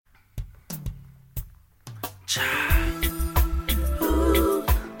Ooh,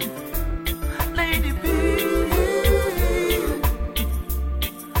 Lady B,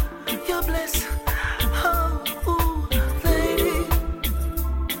 you're blessed. Oh, ooh,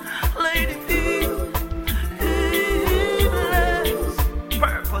 Lady B, blessed.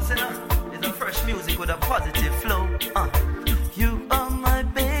 Purpose, you know, is a fresh music with a positive flow. You are my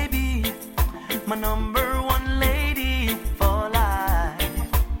baby, my number one lady for life,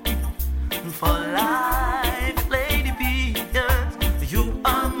 for life, Lady B. Yes. You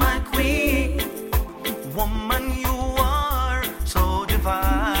are my queen, woman. You are so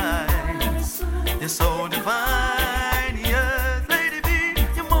divine. You're so divine. Yes, Lady B.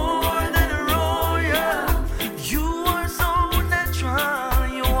 You're more than a royal. You are so natural.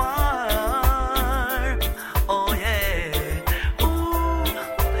 You are. Oh yeah. Ooh.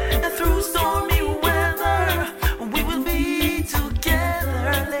 And through stormy weather, we will be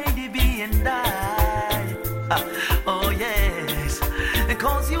together, Lady B and I. Oh yes.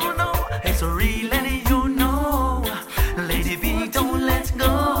 Because you know it's real and you know, Lady B, don't let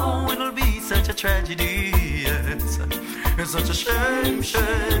go. It will be such a tragedy. Yes. It's such a shame,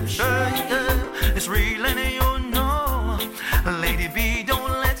 shame, shame. Yeah. It's real and you know, Lady B,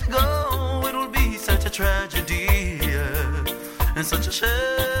 don't let go. It will be such a tragedy. Yeah. It's such a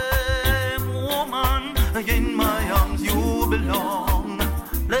shame, woman. In my arms you belong,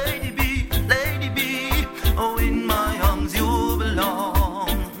 Lady B, Lady B. Oh, in my arms you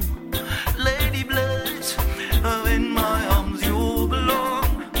belong, Lady Bless. Oh, in my arms you belong.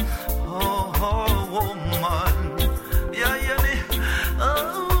 Oh, oh, woman. Yeah, yeah, me.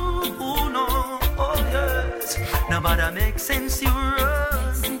 Oh, no. Oh, yes. Now, but that makes sense, you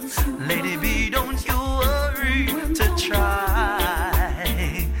run. Lady B, don't you worry to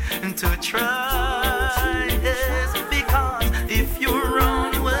try, to try. Yes, because if you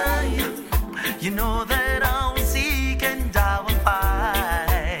run away, you know that I'll seek and I will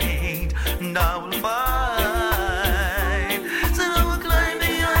find, and I will find. So I will climb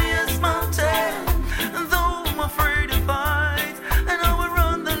the highest mountain, though I'm afraid to fight, and I will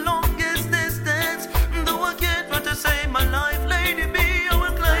run the longest distance, though I can't run to save my life, Lady B. I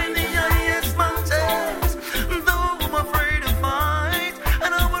will climb the highest mountains, though I'm afraid to fight,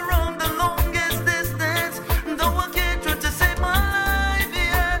 and I will run the longest distance, though I can't run to save my life.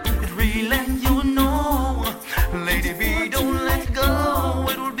 Yeah, it's real and you know, Lady B, don't let go.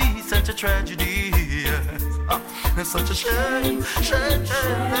 It will be such a tragedy. Yes. It's such a shame, shame,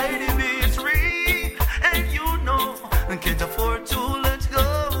 shame, Lady B. It's real and you know, I can't afford to let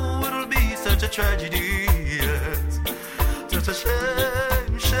go. It will be such a tragedy. Yes. Such a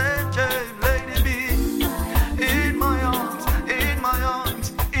shame, shame, shame, Lady B. In my arms,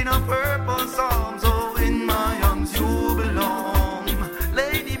 in a purpose arms. Oh, in my arms you belong,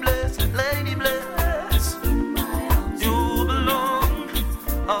 Lady Bless, Lady Bless. You belong,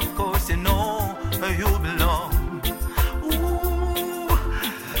 of course you know you belong. Ooh,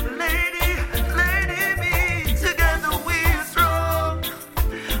 Lady, Lady B, together we are strong.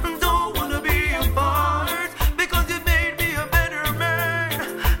 Don't wanna be apart, because you made me a better man,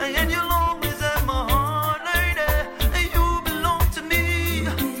 and you'll always have my heart, Lady. You belong to me,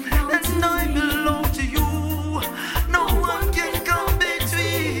 and I belong to you. No one can come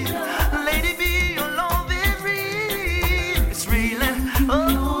between. Lady B, your love is real. It's real and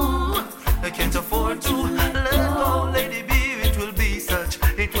oh, I can't afford to let go, Lady B. It will be such,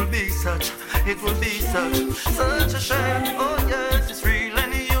 it will be such, it will be such a shame. Oh yes, it's real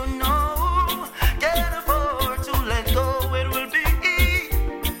and you know, can't afford to let go. It will be,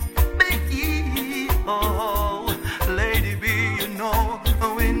 oh, Lady B, you know,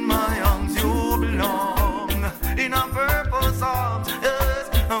 oh, in my arms you belong, in a purpose arms. Yes,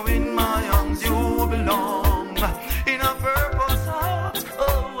 oh, in my arms you belong, in a purpose arms.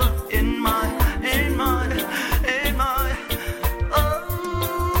 Oh, in my, oh,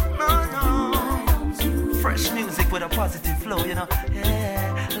 no, no. Fresh music with a positive flow, you know.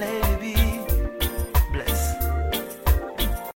 Yeah, Lady B.